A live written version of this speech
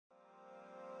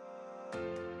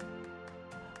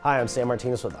Hi, I'm Sam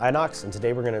Martinez with INOX, and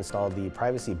today we're going to install the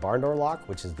privacy barn door lock,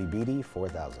 which is the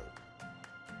BD4000.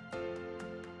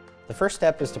 The first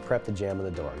step is to prep the jamb of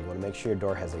the door. You want to make sure your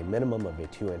door has a minimum of a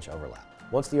 2-inch overlap.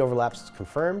 Once the overlap is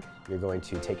confirmed, you're going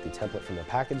to take the template from the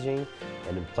packaging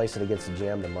and then place it against the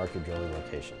jamb to mark your drilling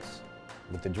locations.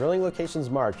 With the drilling locations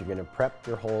marked, you're going to prep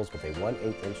your holes with a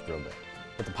 1/8 inch drill bit.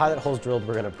 With the pilot holes drilled,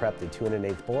 we're going to prep the 2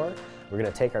 1/8 bore. We're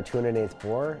going to take our 2 1/8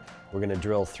 bore, we're going to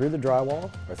drill through the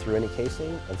drywall or through any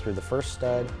casing and through the first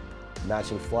stud,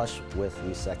 matching flush with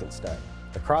the second stud.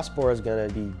 The cross bore is going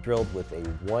to be drilled with a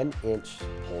 1-inch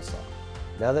hole saw.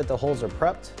 Now that the holes are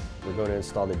prepped, we're going to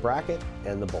install the bracket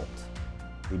and the bolt.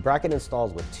 The bracket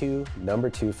installs with 2 number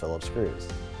 2 Phillips screws.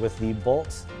 With the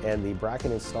bolts and the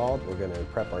bracket installed, we're going to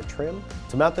prep our trim.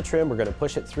 To mount the trim, we're going to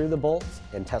push it through the bolts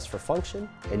and test for function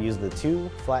and use the 2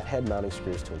 flathead mounting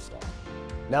screws to install.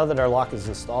 Now that our lock is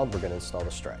installed, we're going to install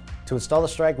the strike. To install the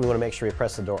strike, we want to make sure we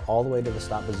press the door all the way to the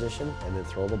stop position and then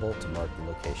throw the bolt to mark the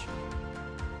location.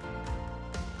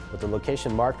 With the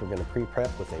location marked, we're going to pre-prep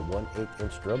with a 1/8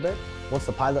 inch drill bit. Once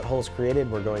the pilot hole is created,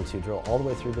 we're going to drill all the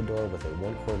way through the door with a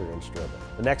 1/4 inch drill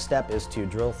bit. The next step is to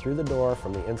drill through the door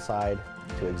from the inside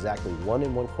to exactly 1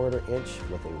 1/4 inch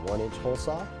with a 1-inch hole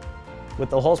saw. With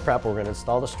the holes prepped, we're going to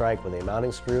install the strike with a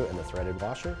mounting screw and a threaded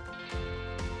washer.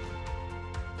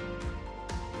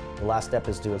 The last step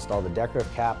is to install the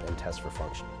decorative cap and test for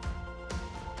function.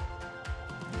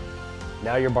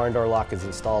 Now your barn door lock is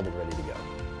installed and ready to go.